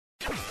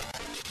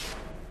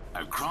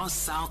across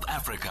South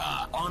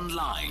Africa,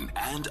 online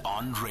and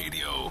on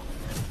radio.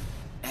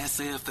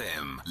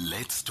 SAFM,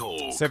 let's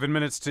talk. 7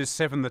 minutes to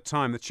 7 the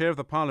time. The chair of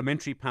the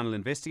parliamentary panel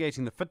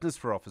investigating the fitness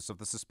for office of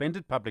the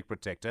suspended public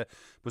protector,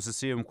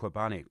 Busisiwe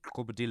Mkhwebane,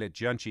 Qubudile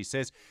Dyantyi,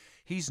 says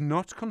he's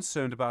not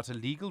concerned about a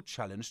legal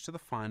challenge to the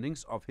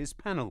findings of his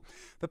panel.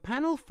 The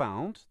panel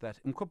found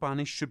that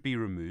Mkhwebane should be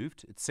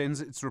removed. It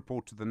sends its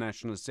report to the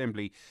National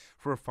Assembly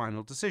for a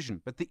final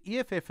decision. But the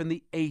EFF and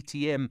the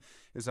ATM,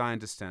 as I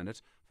understand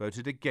it,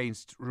 voted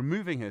against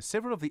removing her.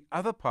 Several of the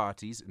other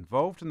parties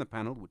involved in the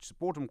panel, which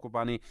support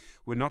Mkhwebane,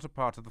 were not a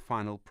part of the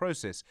final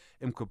process.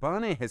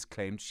 Mkhwebane has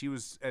claimed she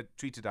was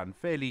treated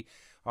unfairly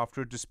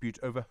after a dispute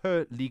over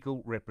her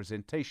legal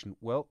representation.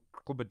 Well,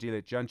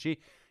 Qubudile Dyantyi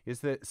is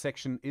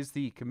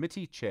the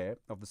committee chair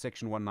of the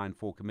Section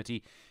 194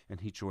 committee,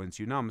 and he joins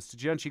you now. Mr.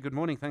 Dyantyi, good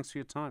morning. Thanks for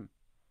your time.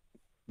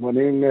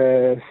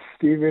 Morning,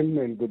 Stephen,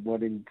 and good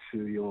morning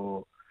to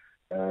your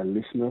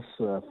listeners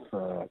of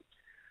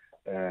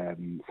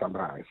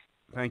Sunrise.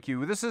 Thank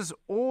you. This is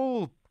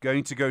all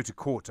going to go to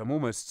court. I'm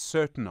almost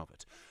certain of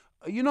it.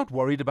 Are you not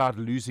worried about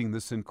losing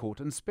this in court,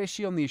 and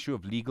especially on the issue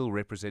of legal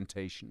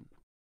representation?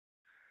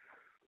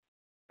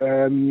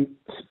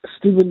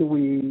 Stephen,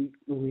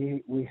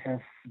 we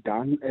have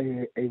done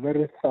a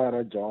very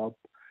thorough job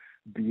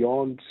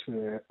beyond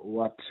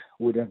what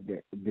would have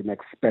been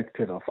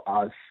expected of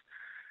us.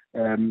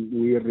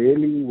 We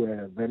really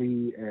were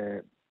very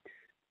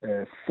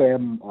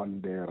firm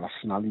on the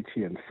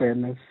rationality and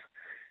fairness.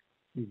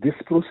 This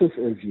process,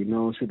 as you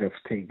know, should have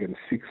taken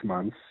 6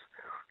 months.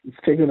 It's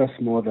taken us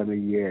more than a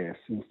year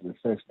since the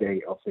first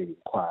day of the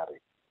inquiry.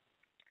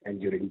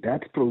 And during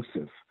that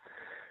process,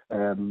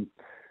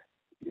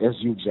 as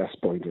you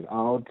just pointed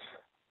out,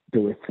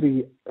 there were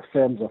 3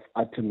 firms of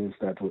attorneys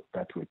that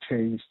were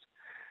changed.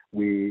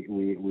 We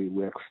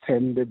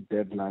extended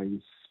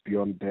deadlines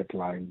beyond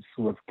deadlines.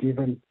 We have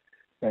given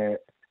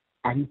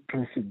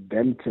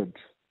unprecedented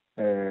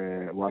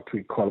what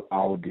we call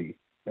Audi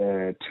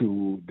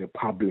to the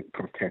public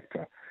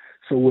protector.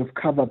 So we've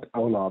covered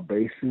all our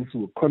bases.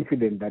 We're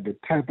confident that the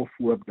type of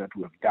work that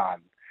we've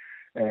done,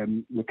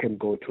 we can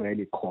go to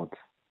any court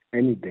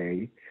any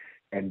day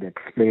and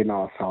explain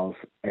ourselves,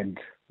 and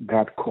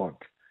that court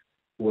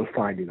will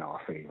find in our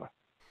favor.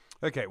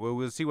 Okay, well,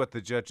 we'll see what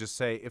the judges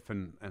say if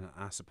and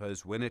I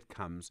suppose when it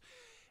comes.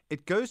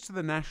 It goes to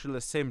the National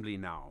Assembly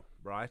now,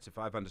 right, if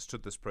I've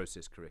understood this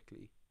process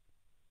correctly?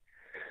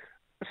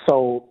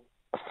 So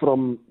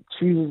from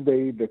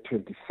Tuesday, the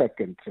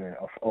 22nd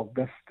of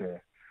August,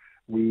 that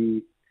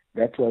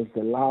was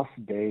the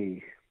last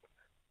day,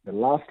 the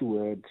last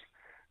word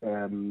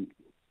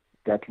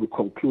that we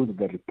conclude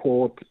the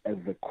report as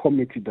the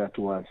committee that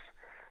was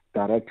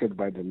directed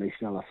by the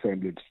National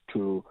Assembly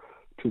to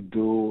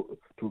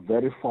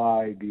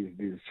verify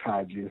these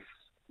charges,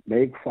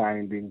 make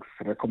findings,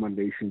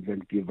 recommendations,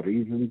 and give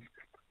reasons.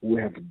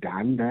 We have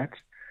done that,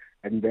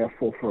 and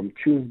therefore from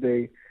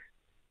Tuesday,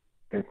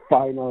 the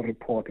final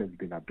report has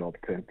been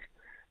adopted.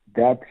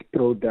 That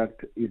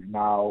product is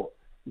now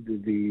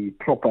the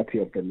property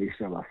of the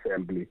National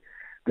Assembly.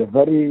 The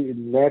very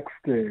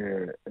next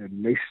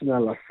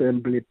National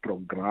Assembly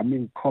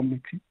Programming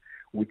Committee,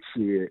 which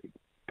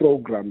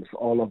programs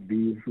all of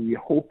these, we're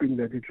hoping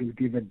that it will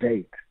give a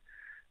date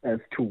as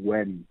to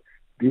when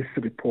this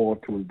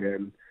report will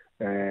then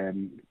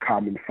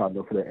come in front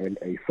of the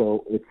NA.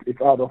 So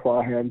it's out of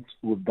our hands.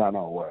 We've done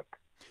our work.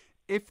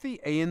 If the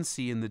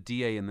ANC and the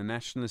DA and the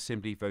National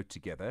Assembly vote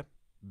together,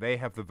 they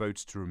have the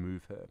votes to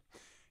remove her.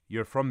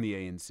 You're from the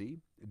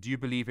ANC. Do you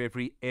believe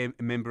every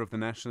member of the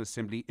National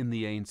Assembly in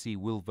the ANC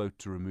will vote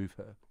to remove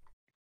her?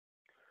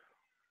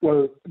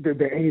 Well, the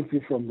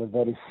ANC from the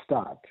very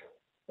start,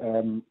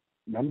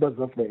 members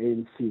of the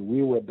ANC,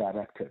 we were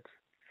directed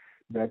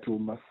that we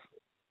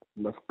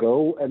must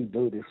go and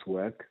do this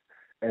work,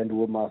 and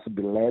we must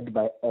be led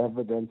by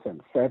evidence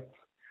and facts,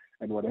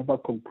 and whatever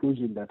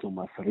conclusion that we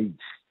must reach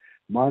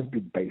must be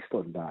based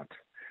on that.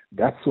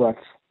 That's what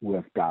we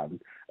have done.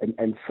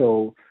 And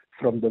so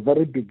from the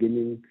very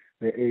beginning,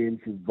 the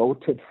ANC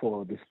voted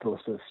for this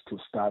process to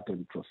start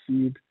and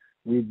proceed.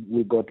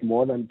 We got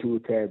more than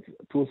 2/3,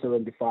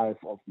 275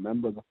 of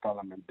members of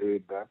parliament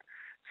doing that.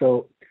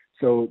 So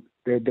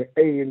the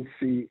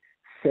ANC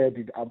said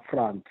it up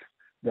front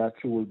that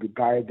we will be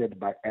guided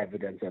by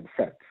evidence and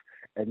facts.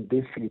 And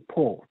this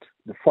report,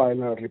 the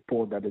final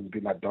report that has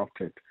been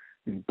adopted,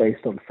 is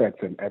based on facts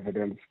and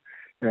evidence.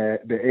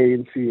 The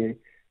ANC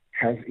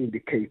has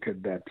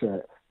indicated that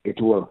it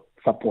will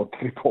support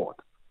the report.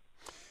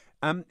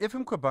 If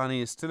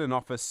Mkhwebane is still in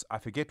office, I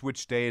forget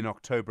which day in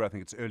October, I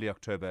think it's early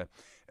October,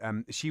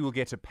 she will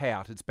get a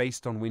payout. It's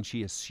based on when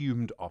she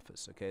assumed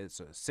office. Okay, it's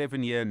a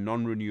 7-year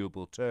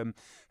non-renewable term.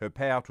 Her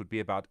payout would be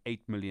about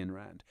 8 million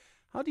rand.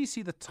 How do you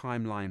see the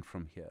timeline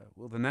from here?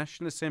 Will the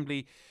National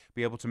Assembly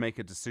be able to make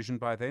a decision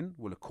by then?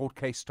 Will a court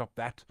case stop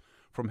that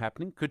from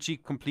happening? Could she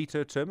complete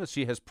her term as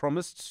she has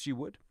promised she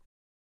would?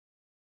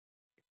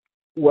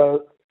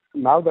 Well,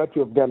 now that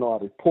we've done our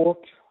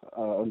report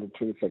on the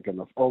 22nd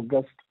of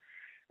August,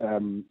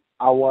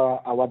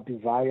 our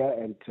desire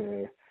and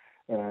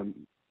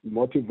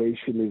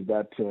motivation is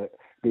that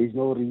there is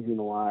no reason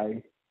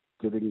why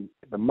during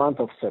the month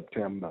of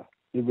September,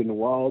 even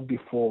well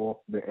before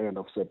the end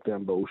of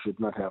September, we should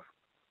not have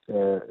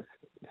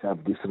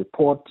this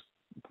report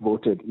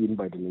voted in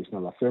by the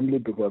National Assembly,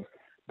 because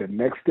the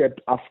next step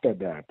after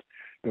that,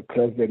 the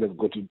president has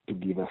got to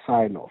give a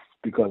sign-off,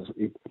 because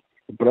the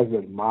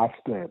president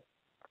must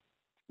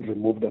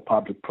remove the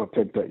public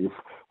protector if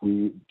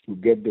we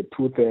get the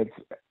two-thirds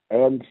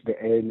and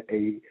the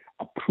ANA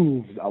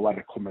approves our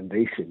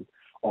recommendation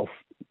of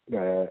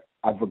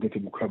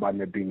Advocate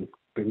Mkhwebane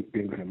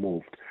being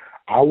removed.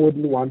 I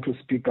wouldn't want to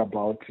speak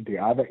about the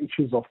other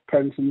issues of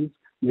pensions.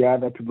 The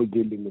other people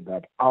dealing with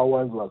that.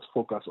 Ours was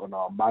focused on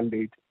our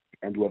mandate,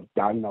 and we've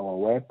done our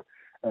work.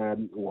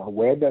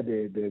 Whether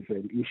there's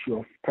an issue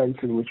of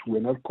pension which we're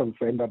not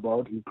concerned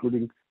about,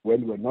 including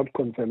when we're not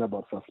concerned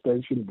about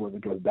suspension, but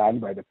it was done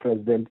by the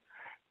president,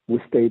 we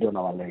stayed on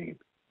our lane.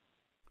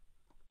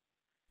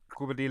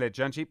 Qubudile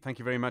Dyantyi, thank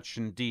you very much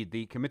indeed.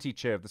 The committee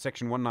chair of the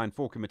Section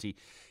 194 committee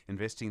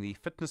investing the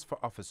fitness for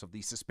office of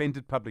the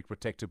suspended public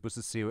protector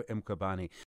Busisiwe Mkhwebane.